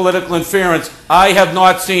there is political interference, I have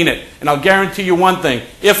not seen it. And I'll guarantee you one thing.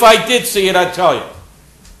 If I did see it, I'd tell you.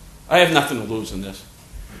 I have nothing to lose in this.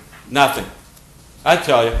 Nothing. I'd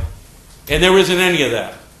tell you. And there isn't any of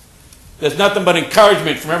that. There's nothing but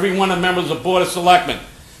encouragement from every one of the members of the Board of Selectmen.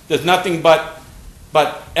 There's nothing but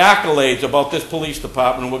accolades about this police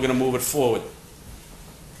department, and we're going to move it forward.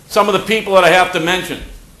 Some of the people that I have to mention.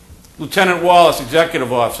 Lieutenant Wallace,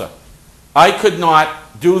 Executive Officer. I could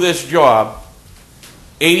not do this job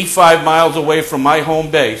 85 miles away from my home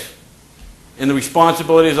base and the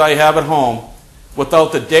responsibilities I have at home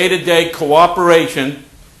without the day-to-day cooperation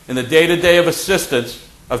and the day-to-day of assistance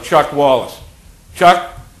of Chuck Wallace.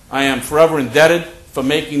 Chuck, I am forever indebted for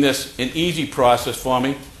making this an easy process for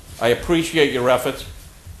me. I appreciate your efforts.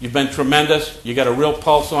 You've been tremendous. You got a real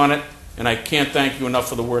pulse on it, and I can't thank you enough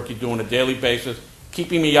for the work you do on a daily basis,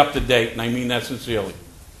 keeping me up to date, and I mean that sincerely.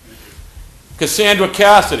 Cassandra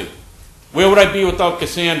Cassidy. Where would I be without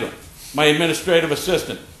Cassandra, my administrative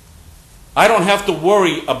assistant? I don't have to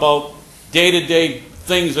worry about day-to-day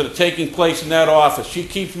things that are taking place in that office. She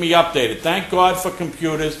keeps me updated. Thank God for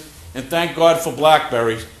computers, and thank God for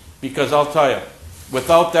Blackberries, because I'll tell you,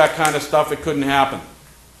 without that kind of stuff, it couldn't happen.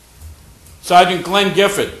 Sergeant Glenn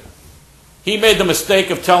Gifford. He made the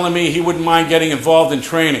mistake of telling me he wouldn't mind getting involved in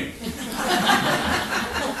training.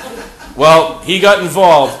 Well, he got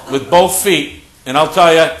involved with both feet, and I'll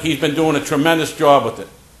tell you, he's been doing a tremendous job with it.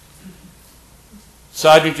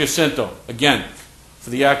 Sergeant Jacinto, again,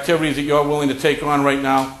 for the activities that you're willing to take on right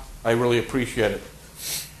now, I really appreciate it.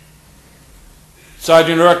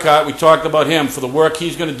 Sergeant Urquhart, we talked about him for the work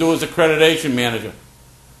he's going to do as accreditation manager.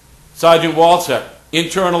 Sergeant Walczak,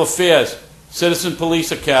 Internal Affairs, Citizen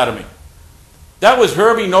Police Academy. That was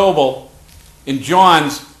Herbie Noble and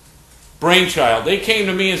John's brainchild. They came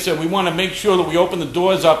to me and said, we want to make sure that we open the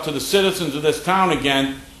doors up to the citizens of this town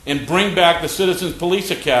again and bring back the Citizens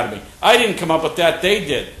Police Academy. I didn't come up with that, they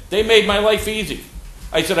did. They made my life easy.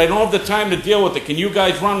 I said, I don't have the time to deal with it. Can you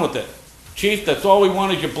guys run with it? Chief, that's all we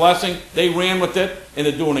want is your blessing. They ran with it, and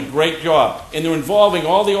they're doing a great job. And they're involving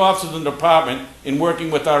all the officers in the department in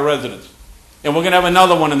working with our residents. And we're going to have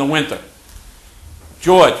another one in the winter.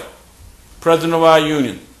 George, President of our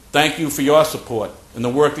union, thank you for your support and the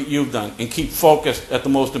work that you've done, and keep focused at the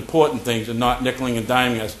most important things and not nickeling and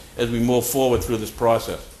diming us as we move forward through this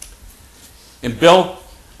process. And Bill,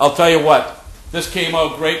 I'll tell you what, this came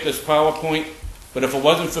out great, this PowerPoint, but if it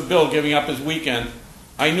wasn't for Bill giving up his weekend,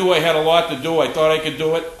 I knew I had a lot to do. I thought I could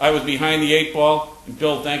do it. I was behind the 8 ball. And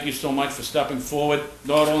Bill, thank you so much for stepping forward,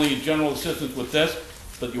 not only your general assistance with this,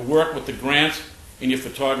 but your work with the grants and your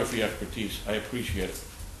photography expertise. I appreciate it.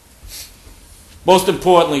 Most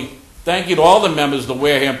importantly, thank you to all the members of the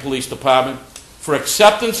Wareham Police Department for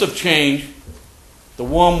acceptance of change, the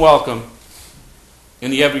warm welcome,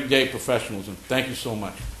 and the everyday professionalism. Thank you so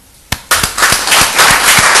much.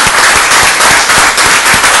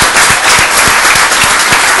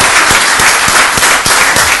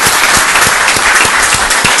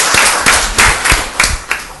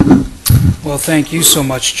 Well, thank you so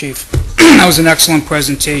much, Chief. That was an excellent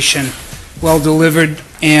presentation, well delivered,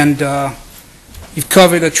 and you've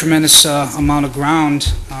covered a tremendous amount of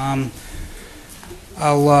ground.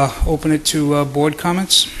 I'll open it to board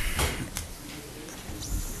comments.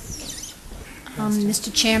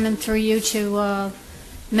 Mr. Chairman, through you to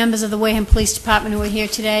members of the Wareham Police Department who are here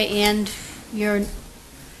today and your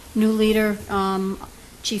new leader,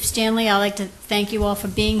 Chief Stanley, I'd like to thank you all for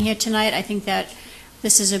being here tonight. I think that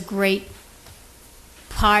this is a great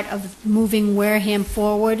part of moving Wareham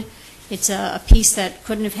forward. It's a piece that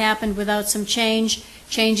couldn't have happened without some change.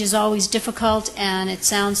 Change is always difficult, and it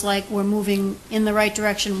sounds like we're moving in the right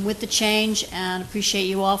direction with the change, and appreciate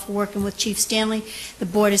you all for working with Chief Stanley. The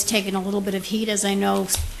board has taken a little bit of heat, as I know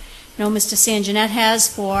Mr. Sanjanet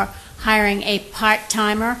has, for hiring a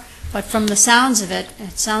part-timer, but from the sounds of it,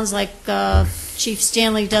 it sounds like Chief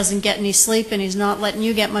Stanley doesn't get any sleep, and he's not letting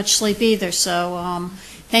you get much sleep either. So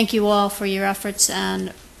thank you all for your efforts,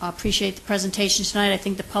 and appreciate the presentation tonight. I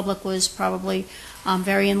think the public was probably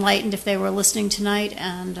very enlightened if they were listening tonight,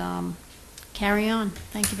 and carry on.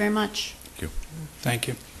 Thank you very much. Thank you. Thank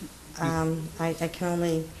you. I can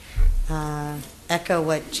only echo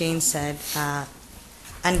what Jane said.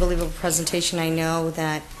 Unbelievable presentation. I know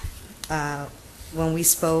that when we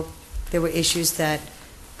spoke, there were issues that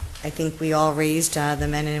I think we all raised, the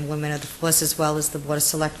men and women of the force as well as the Board of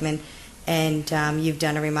Selectmen, and you've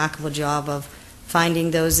done a remarkable job of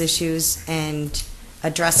finding those issues and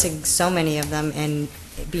addressing so many of them and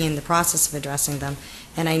be in the process of addressing them.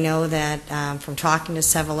 And I know that from talking to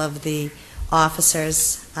several of the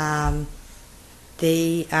officers,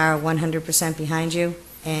 they are 100% behind you,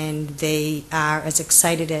 and they are as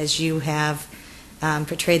excited as you have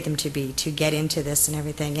portrayed them to be, to get into this and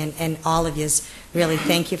everything. And all of you, really,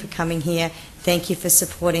 thank you for coming here. Thank you for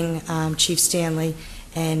supporting Chief Stanley,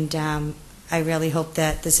 and I really hope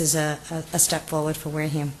that this is a step forward for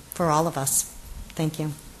Wareham, for all of us. Thank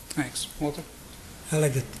you. Thanks. Walter? I'd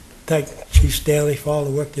like to thank Chief Stanley for all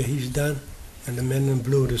the work that he's done, and the men in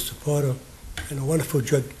blue to support him, and a wonderful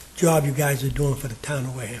job you guys are doing for the town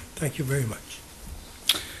of Wareham. Thank you very much.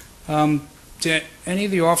 Do any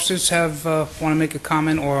of the officers want to make a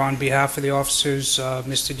comment, or on behalf of the officers,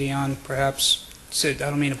 Mr. Dion, perhaps? Sid, I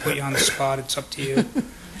don't mean to put you on the spot. It's up to you.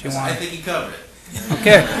 If you want. I think you covered it.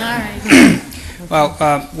 Okay. All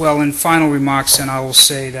right. Well, in final remarks, then I will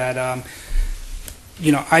say that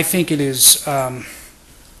I think it is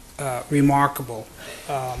remarkable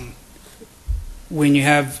when you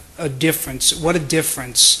have a difference. What a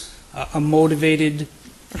difference a motivated,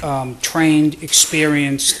 trained,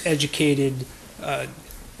 experienced, educated,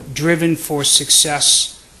 driven for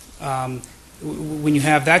success. When you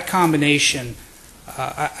have that combination,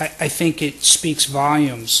 I think it speaks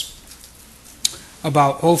volumes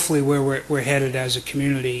about hopefully where we're headed as a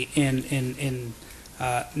community in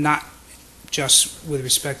not just with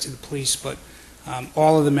respect to the police, but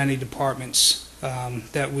all of the many departments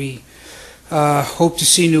that we hope to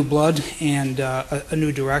see new blood and a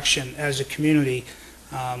new direction as a community.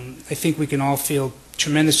 I think we can all feel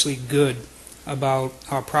tremendously good about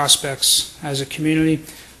our prospects as a community.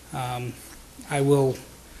 I will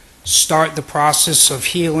start the process of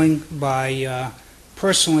healing by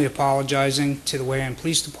personally apologizing to the Wareham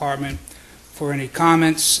Police Department for any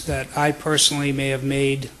comments that I personally may have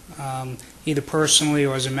made, either personally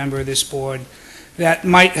or as a member of this board, that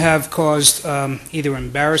might have caused either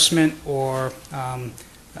embarrassment or,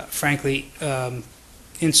 frankly,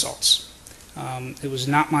 insults. It was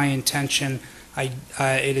not my intention.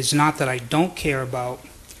 It is not that I don't care about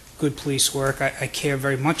good police work. I care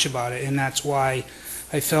very much about it, and that's why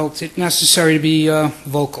I felt it necessary to be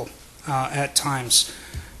vocal at times.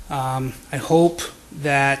 I hope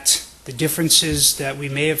that the differences that we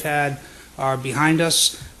may have had are behind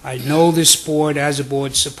us. I know this board, as a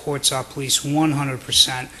board, supports our police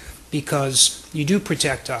 100% because you do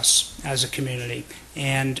protect us as a community.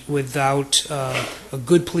 And without a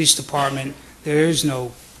good police department, there is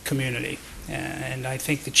no community. And I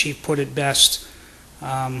think the chief put it best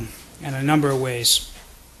in a number of ways.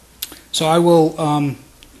 So I will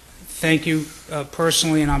thank you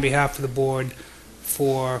personally and on behalf of the board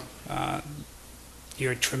for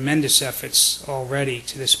your tremendous efforts already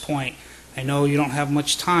to this point. I know you don't have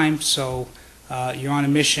much time, so you're on a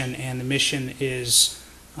mission, and the mission is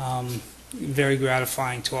very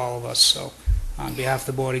gratifying to all of us. So on behalf of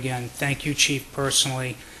the board, again, thank you, Chief,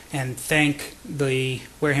 personally, and thank the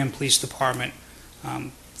Wareham Police Department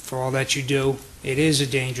for all that you do. It is a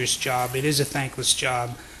dangerous job. It is a thankless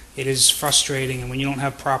job. It is frustrating, and when you don't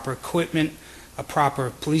have proper equipment, a proper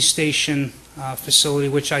police station facility,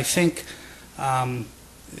 which I think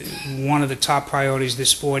one of the top priorities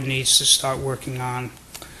this board needs to start working on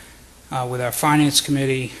with our finance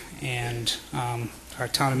committee and our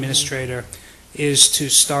town administrator, is to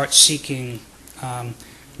start seeking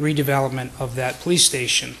redevelopment of that police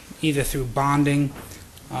station, either through bonding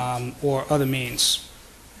or other means.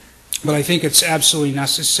 But I think it's absolutely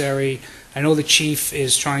necessary. I know the chief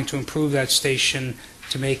is trying to improve that station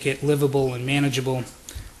to make it livable and manageable,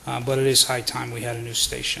 but it is high time we had a new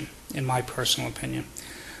station, in my personal opinion.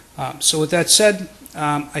 So with that said,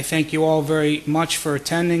 I thank you all very much for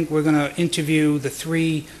attending. We're going to interview the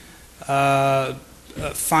three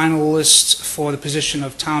finalists for the position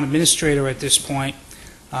of town administrator at this point,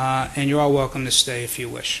 and you're all welcome to stay if you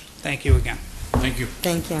wish. Thank you again. Thank you.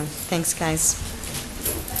 Thank you. Thanks, guys.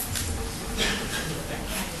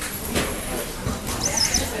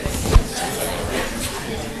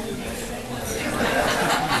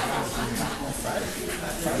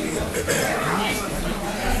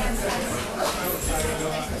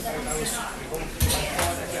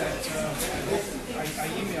 I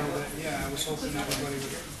emailed it, yeah, I was hoping everybody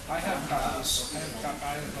would. I have copies. I have